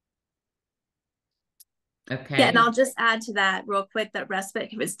 Okay. Yeah, and I'll just add to that real quick that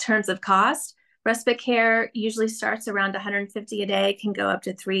respite, in terms of cost, respite care usually starts around $150 a day, can go up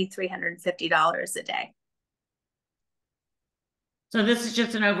to $350 a day. So this is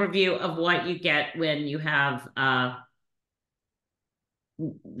just an overview of what you get when you have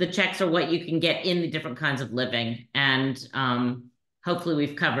the checks, or what you can get in the different kinds of living. And hopefully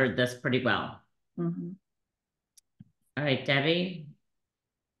we've covered this pretty well. Mm-hmm. All right, Debbie.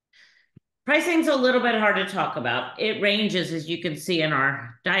 Pricing's a little bit hard to talk about. It ranges, as you can see in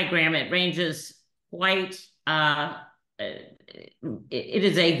our diagram, it ranges quite, it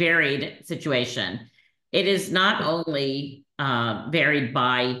is a varied situation. It is not only varied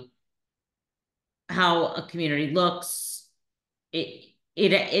by how a community looks. It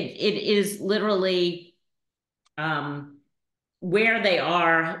is literally where they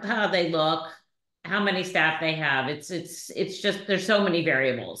are, how they look, how many staff they have. It's just, there's so many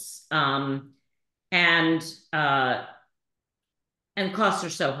variables, and costs are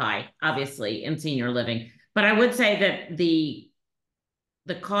so high, obviously, in senior living. But I would say that the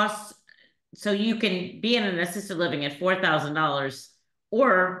costs, so you can be in an assisted living at $4,000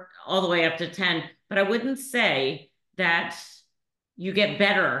 or all the way up to 10, but I wouldn't say that you get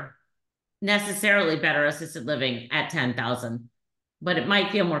necessarily better assisted living at 10,000, but it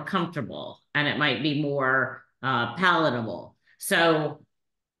might feel more comfortable and it might be more palatable. So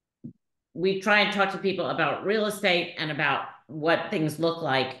we try and talk to people about real estate and about what things look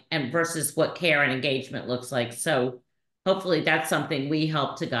like and versus what care and engagement looks like. So hopefully that's something we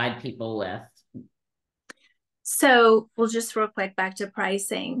help to guide people with. So we'll just real quick back to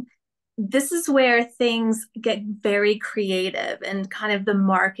pricing. This is where things get very creative and kind of the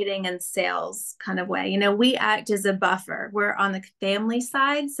marketing and sales kind of way. We act as a buffer. We're on the family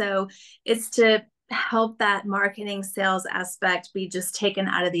side. So it's to help that marketing sales aspect be just taken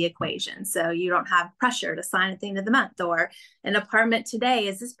out of the equation. So you don't have pressure to sign at the end of the month, or an apartment today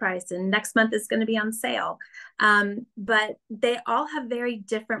is this price and next month it's going to be on sale. But they all have very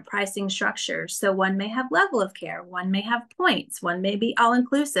different pricing structures. So one may have level of care, one may have points, one may be all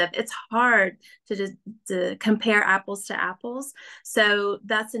inclusive. It's hard to compare apples to apples. So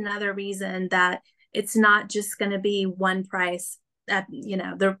that's another reason that it's not just going to be one price.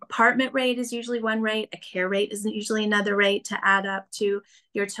 The apartment rate is usually one rate, a care rate is usually another rate to add up to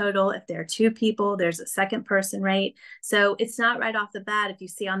your total. If there are two people, there's a second person rate. So it's not right off the bat. If you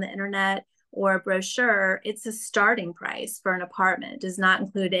see on the internet or a brochure, it's a starting price for an apartment. It does not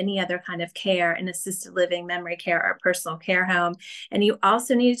include any other kind of care, an assisted living, memory care, or personal care home. And you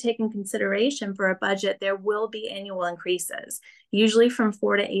also need to take in consideration for a budget, there will be annual increases. Usually from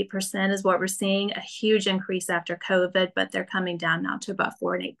 4 to 8% is what we're seeing, a huge increase after COVID, but they're coming down now to about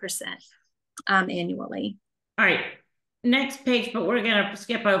 4 and 8% annually. All right, next page, but we're gonna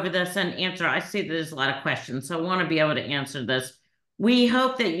skip over this and answer. I see there's a lot of questions, so I wanna be able to answer this. We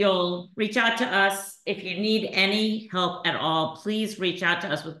hope that you'll reach out to us. If you need any help at all, please reach out to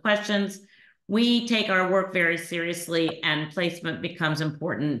us with questions. We take our work very seriously, and placement becomes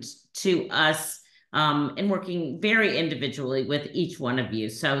important to us and working very individually with each one of you.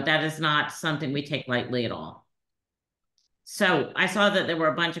 So that is not something we take lightly at all. So I saw that there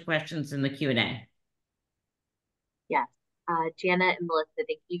were a bunch of questions in the Q&A. Yes. Jana and Melissa,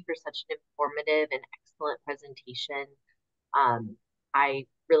 thank you for such an informative and excellent presentation. I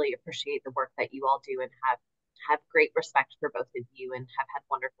really appreciate the work that you all do and have great respect for both of you and have had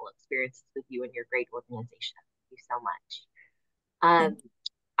wonderful experiences with you and your great organization. Thank you so much.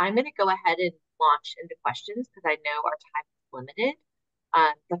 I'm going to go ahead and launch into questions because I know our time is limited.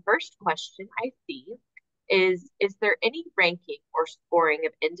 The first question I see is there any ranking or scoring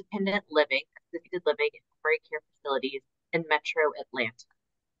of independent living, assisted living, and memory care facilities in Metro Atlanta?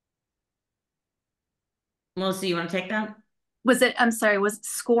 Melissa, you want to take that? I'm sorry, was it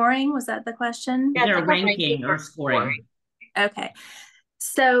scoring? Was that the question? Yeah, like ranking or scoring. Okay.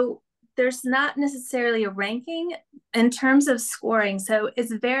 So there's not necessarily a ranking in terms of scoring. So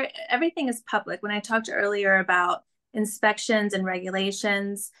everything is public. When I talked earlier about inspections and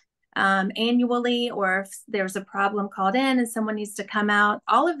regulations annually, or if there's a problem called in and someone needs to come out,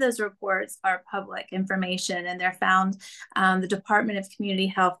 all of those reports are public information, and they're found the Department of Community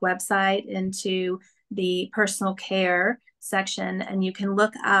Health website into the personal care section, and you can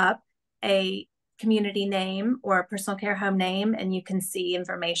look up a community name or a personal care home name, and you can see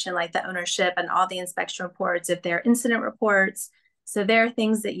information like the ownership and all the inspection reports, if they're incident reports. So there are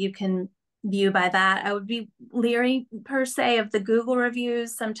things that you can view by that. I would be leery per se of the Google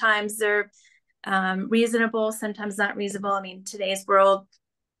reviews. Sometimes they're reasonable, sometimes not reasonable. I mean, today's world,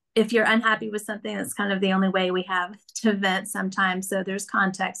 if you're unhappy with something, that's kind of the only way we have to vent sometimes. So there's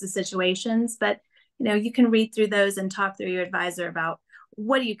context of situations, but you can read through those and talk through your advisor about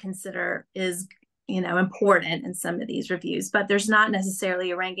what do you consider is important in some of these reviews. But there's not necessarily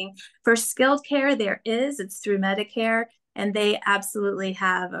a ranking. For skilled care, it's through Medicare, and they absolutely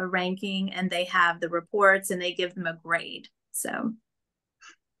have a ranking, and they have the reports, and they give them a grade. So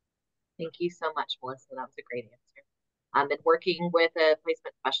thank you so much, Melissa. That was a great answer. And working with a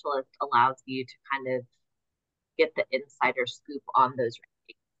placement specialist allows you to kind of get the insider scoop on those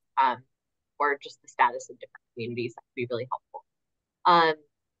rankings, or just the status of different communities. That could be really helpful.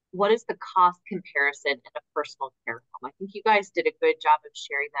 What is the cost comparison in a personal care home? I think you guys did a good job of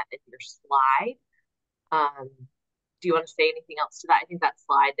sharing that in your slide. Do you want to say anything else to that? I think that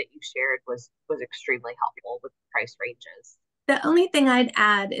slide that you shared was extremely helpful with the price ranges. The only thing I'd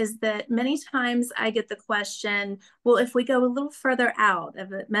add is that many times I get the question, well, if we go a little further out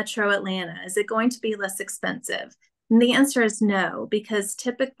of Metro Atlanta, is it going to be less expensive? And the answer is no, because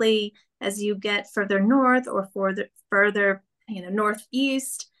typically as you get further north or further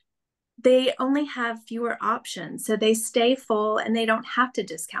northeast, they only have fewer options. So they stay full and they don't have to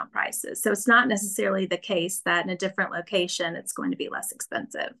discount prices. So it's not necessarily the case that in a different location, it's going to be less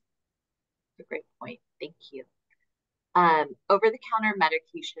expensive. That's a great point. Thank you. Over-the-counter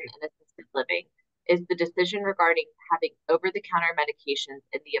medication in assisted living. Is the decision regarding having over-the-counter medications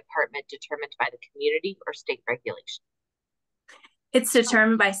in the apartment determined by the community or state regulation? It's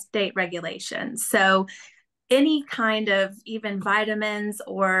determined by state regulation. So any kind of even vitamins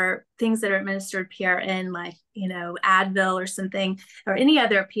or things that are administered PRN, like, Advil or something, or any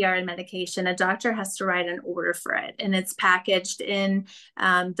other PRN medication, a doctor has to write an order for it. And it's packaged in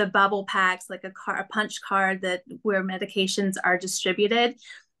the bubble packs, like a punch card where medications are distributed.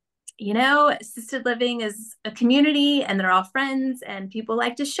 Assisted living is a community, and they're all friends, and people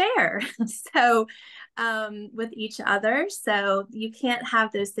like to share. So with each other. So you can't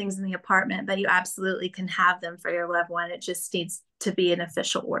have those things in the apartment, but you absolutely can have them for your loved one. It just needs to be an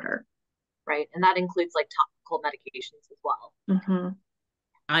official order. Right. And that includes like topical medications as well. Mm-hmm.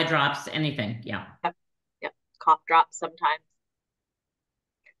 Eye drops, anything. Yeah. Yep. Cough drops sometimes.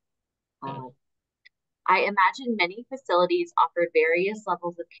 I imagine many facilities offer various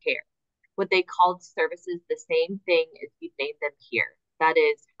levels of care. Would they call services the same thing as you've named them here? That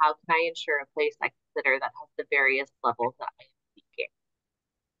is, how can I ensure a place I consider that has the various levels that I am seeking?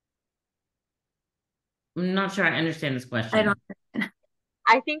 I'm not sure I understand this question.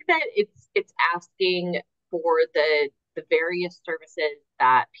 I think that it's asking for the various services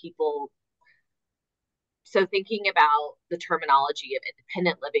that people. So thinking about the terminology of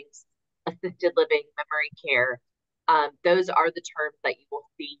independent living, assisted living, memory care, those are the terms that you will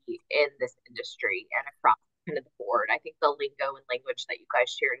see in this industry and across kind of the board. I think the lingo and language that you guys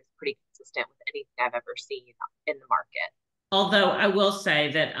shared is pretty consistent with anything I've ever seen in the market. Although I will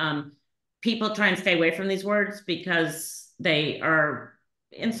say that people try and stay away from these words because they are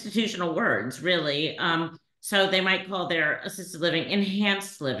institutional words, really. So they might call their assisted living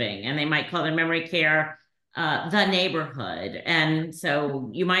enhanced living, and they might call their memory care the neighborhood. And so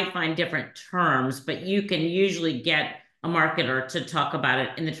you might find different terms, but you can usually get a marketer to talk about it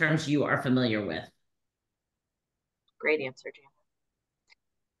in the terms you are familiar with. Great answer, Jana.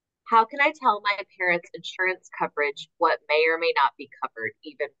 How can I tell my parents' insurance coverage what may or may not be covered,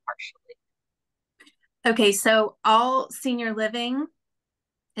 even partially? Okay, so all senior living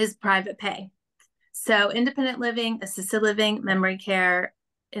is private pay. So independent living, assisted living, memory care,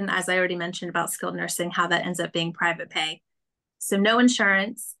 and as I already mentioned about skilled nursing, how that ends up being private pay. So no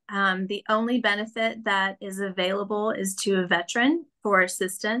insurance. The only benefit that is available is to a veteran for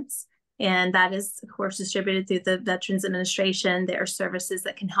assistance. And that is, of course, distributed through the Veterans Administration. There are services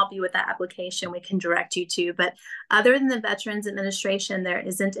that can help you with that application. We can direct you to. But other than the Veterans Administration, there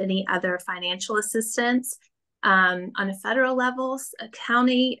isn't any other financial assistance. On a federal level,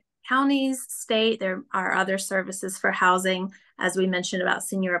 counties, state, there are other services for housing, as we mentioned about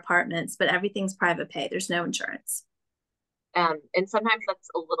senior apartments, but everything's private pay. There's no insurance. And sometimes that's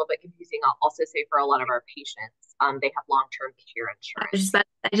a little bit confusing. I'll also say for a lot of our patients, they have long-term care insurance.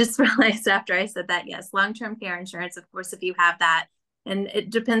 I just realized after I said that, yes, long-term care insurance, of course, if you have that, and it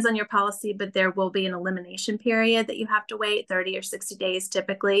depends on your policy, but there will be an elimination period that you have to wait 30 or 60 days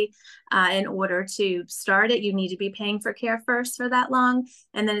typically. In order to start it, you need to be paying for care first for that long.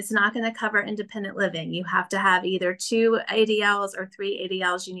 And then it's not going to cover independent living. You have to have either 2 ADLs or 3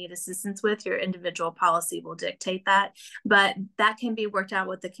 ADLs you need assistance with. Your individual policy will dictate that. But that can be worked out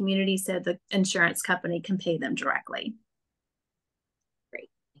with the community so the insurance company can pay them directly.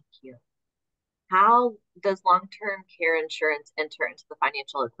 Great, thank you. How does long-term care insurance enter into the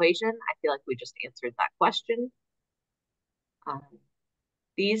financial equation? I feel like we just answered that question.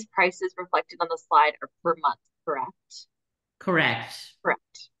 These prices reflected on the slide are per month, correct? Correct.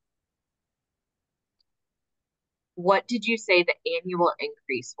 Correct. What did you say the annual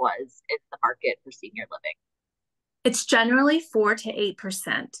increase was in the market for senior living? It's generally 4 to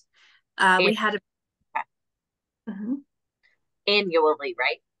 8%. We had a annually,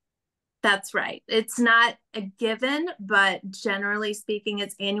 right? That's right. It's not a given, but generally speaking,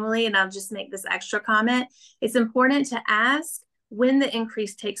 it's annually. And I'll just make this extra comment. It's important to ask when the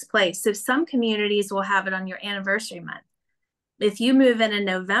increase takes place. So some communities will have it on your anniversary month. If you move in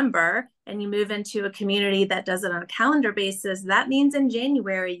November and you move into a community that does it on a calendar basis, that means in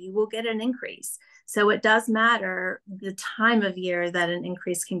January you will get an increase. So it does matter the time of year that an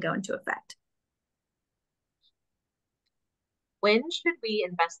increase can go into effect. When should we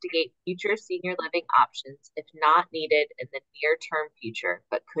investigate future senior living options if not needed in the near-term future,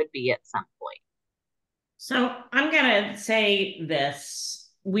 but could be at some point? So I'm going to say this.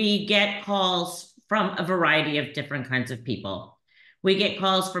 We get calls from a variety of different kinds of people. We get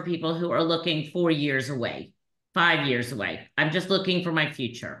calls for people who are looking 4 years away, 5 years away. I'm just looking for my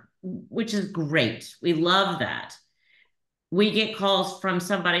future, which is great. We love that. We get calls from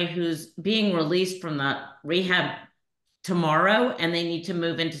somebody who's being released from the rehab tomorrow and they need to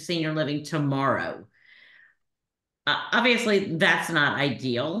move into senior living tomorrow. Obviously, that's not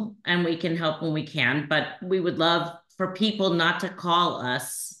ideal, and we can help when we can, but we would love for people not to call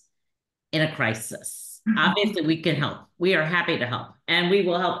us in a crisis. Obviously, we can help. We are happy to help, and we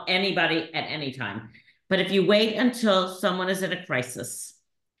will help anybody at any time. But if you wait until someone is in a crisis,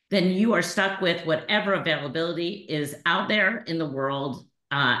 then you are stuck with whatever availability is out there in the world,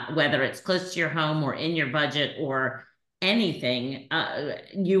 whether it's close to your home or in your budget or anything.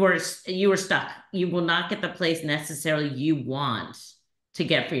 You are stuck. You will not get the place necessarily you want to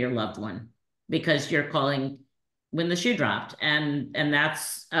get for your loved one because you're calling when the shoe dropped, and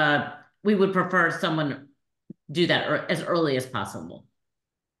that's we would prefer someone do that as early as possible.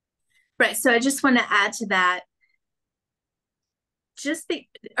 Right. So I just want to add to that. Just the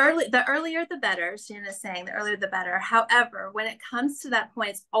earlier the better. Jana's saying the earlier the better. However, when it comes to that point,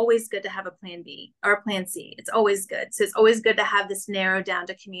 it's always good to have a plan B or a plan C. It's always good. So it's always good to have this narrowed down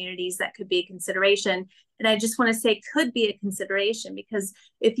to communities that could be a consideration. And I just want to say could be a consideration because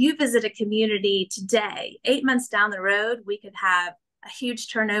if you visit a community today, 8 months down the road, we could have a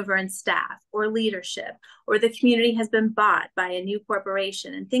huge turnover in staff or leadership, or the community has been bought by a new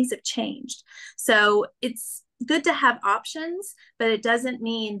corporation and things have changed. So it's good to have options, but it doesn't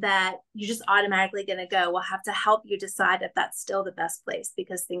mean that you're just automatically going to go. We'll have to help you decide if that's still the best place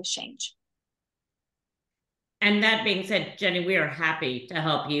because things change. And that being said, Jenny, we are happy to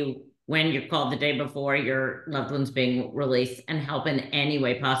help you when you're called the day before your loved one's being released and help in any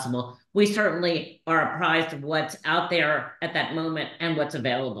way possible. We certainly are apprised of what's out there at that moment and what's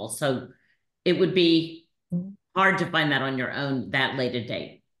available. So it would be hard to find that on your own that late a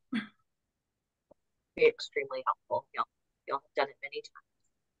date. Be extremely helpful. Y'all have done it many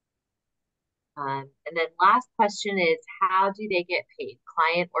times. And then last question is, how do they get paid,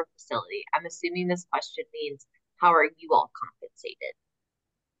 client or facility? I'm assuming this question means, how are you all compensated?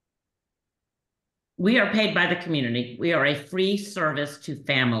 we are paid by the community. We are a free service to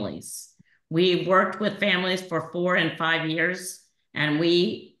families. We worked with families for 4 and 5 years, and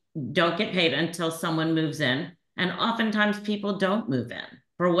we don't get paid until someone moves in. And oftentimes people don't move in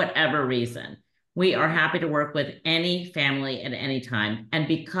for whatever reason. We are happy to work with any family at any time. And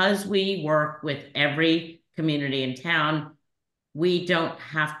because we work with every community in town, we don't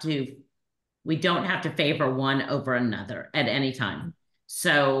have to favor one over another at any time.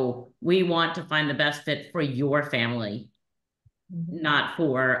 So we want to find the best fit for your family, not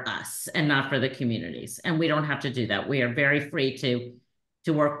for us and not for the communities. And we don't have to do that. We are very free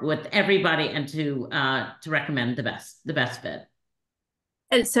to work with everybody and to recommend the best fit.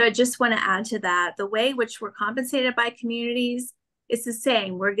 And so I just want to add to that, the way which we're compensated by communities is the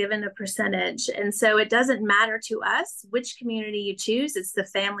same. We're given a percentage. And so it doesn't matter to us which community you choose. It's the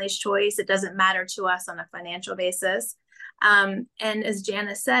family's choice. It doesn't matter to us on a financial basis. And as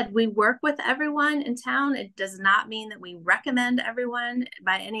Jana said, we work with everyone in town. It does not mean that we recommend everyone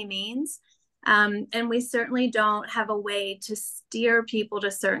by any means. And we certainly don't have a way to steer people to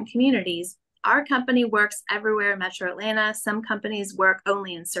certain communities. Our company works everywhere in Metro Atlanta. Some companies work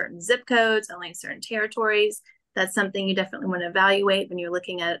only in certain zip codes, only in certain territories. That's something you definitely want to evaluate when you're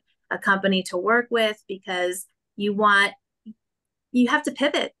looking at a company to work with, because you have to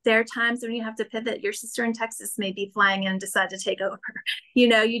pivot. There are times when you have to pivot. Your sister in Texas may be flying in and decide to take over.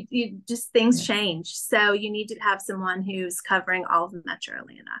 You just, things change. So you need to have someone who's covering all of Metro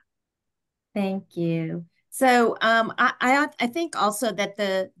Atlanta. Thank you. So I think also that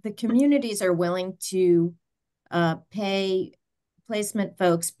the communities are willing to pay placement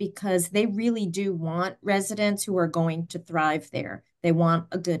folks because they really do want residents who are going to thrive there. They want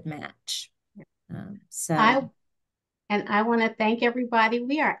a good match. I want to thank everybody.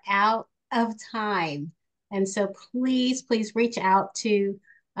 We are out of time. And so please reach out to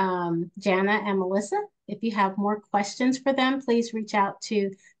Jana and Melissa. If you have more questions for them, please reach out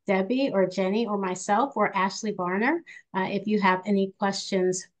to Debbie or Jenny or myself or Ashley Varner if you have any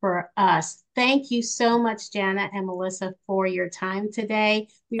questions for us. Thank you so much, Jana and Melissa, for your time today.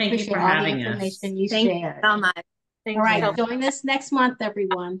 We appreciate all the information you shared. Thank you so much. All right, join us next month,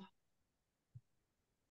 everyone.